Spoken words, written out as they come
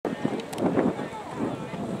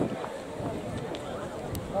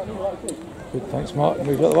Good, thanks Mark.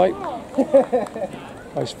 Move it out of the way.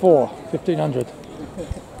 Race 4, 1500.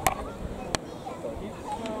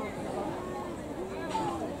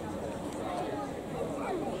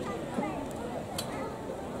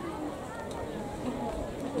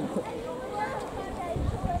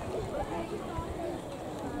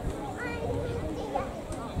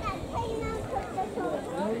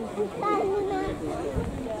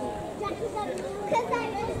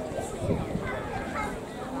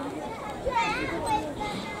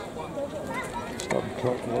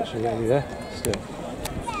 What's already there? Still.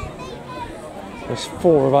 There's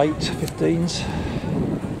 4 of 8 15s.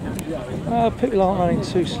 People aren't running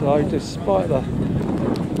too slow despite the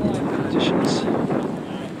conditions.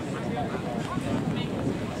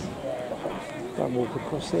 Don't walk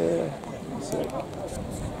across there. That's it. I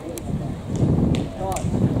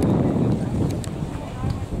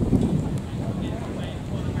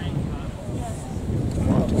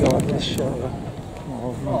have to go over this shelter.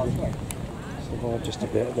 Oh, maybe. Survive just a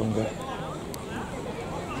bit longer.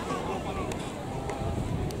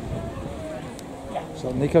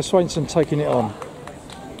 So Nico Swainson taking it on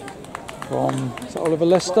from is that Oliver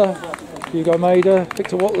Lester, Hugo Mader,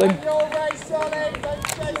 Victor Watling.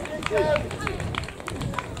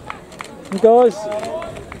 You guys.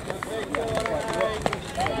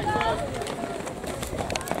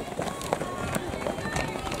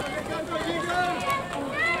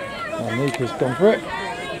 And Nico's gone for it.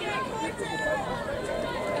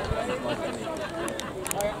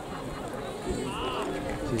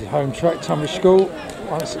 Home track, Tonbridge School,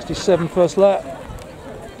 167 first lap.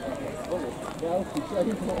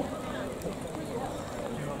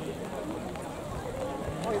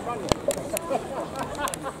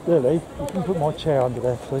 Really? You can put my chair under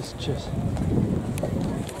there, please. Cheers.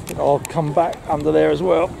 I'll come back under there as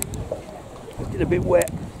well. Get a bit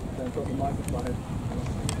wet. Don't drop the microphone.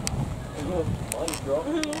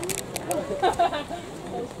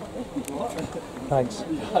 Thanks.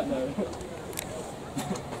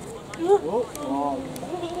 Oh.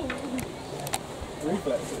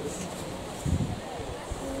 Reflexes.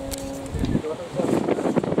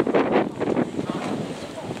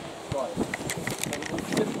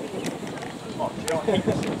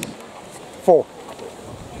 Four.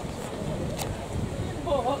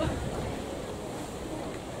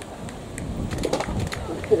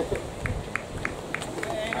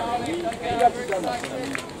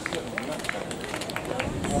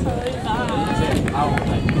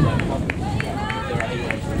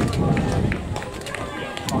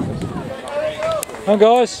 Come on,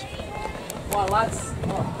 guys. Come on, lads.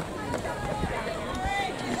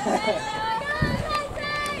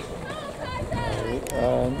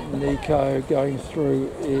 Nico going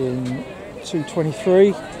through in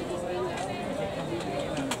 2:23.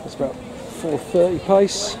 That's about 4:30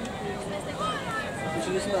 pace. You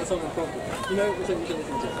should listen to that song on property. You know what song you should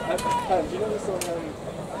listen to? Do you know the song?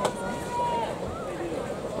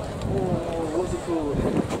 What's it called?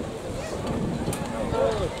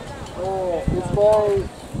 Oh, it's by.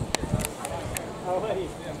 How many?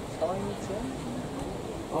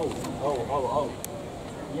 Oh.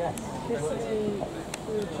 Yes.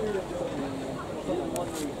 I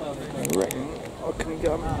reckon I can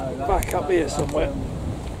go back up here somewhere.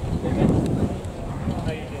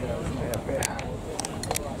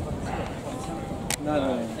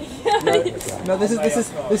 No.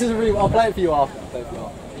 This is really. I'll play it for you after.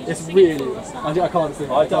 It's really. I can't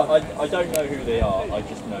sing. I don't know who they are. I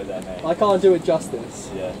just know their name. I can't do it justice.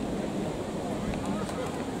 Yeah.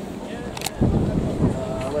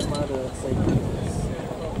 Where's my other safety?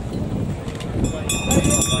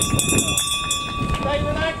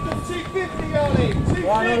 David Acton, 250 Ollie. 250.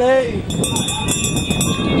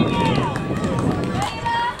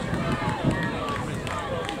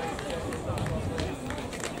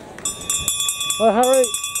 Hi Harry.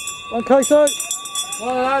 One Queso.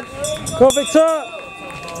 Well, lads. Go on, Victor.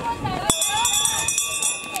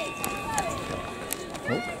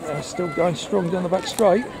 Oh, they're still going strong down the back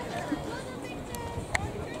straight.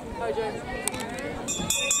 Hi James.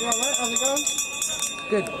 You alright? How's it going?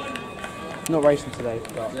 Good. Not racing today,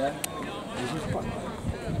 but yeah.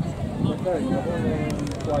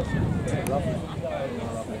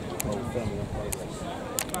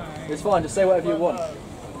 It's fine. Just say whatever you want.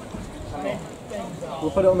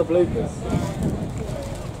 We'll put it on the bloopers.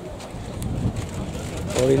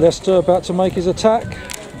 Ollie Lester about to make his attack.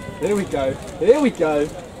 Here we go. Here we go.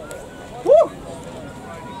 Woo!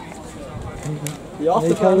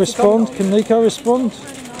 Nico respond. Can Nico respond?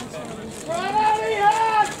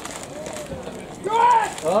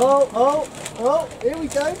 Oh, here we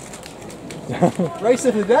go. Race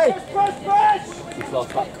of the day. He's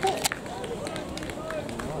lost back.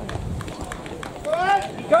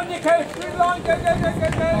 Go Nico, through line, go.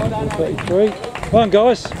 33. Come on,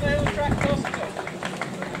 guys.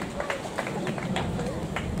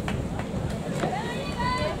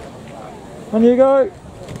 On you go.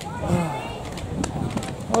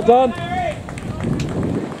 Well done.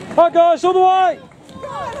 Hi guys, all the way. Go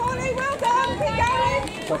on, Holly, well done, keep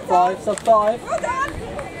going. Sub 5, sub 5. Well done.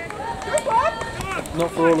 Good one.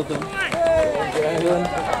 Not for all of them. 7,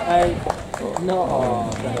 8. No. Oh,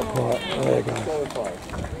 There you go.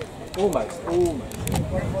 almost.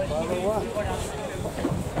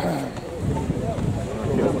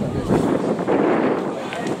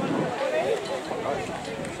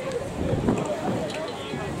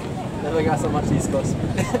 Never got so much East Coast.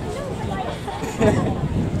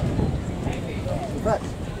 Fact.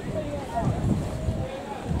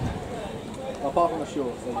 Apart from the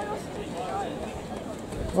shorts.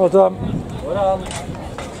 Well done. Well done.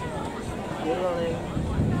 Good running.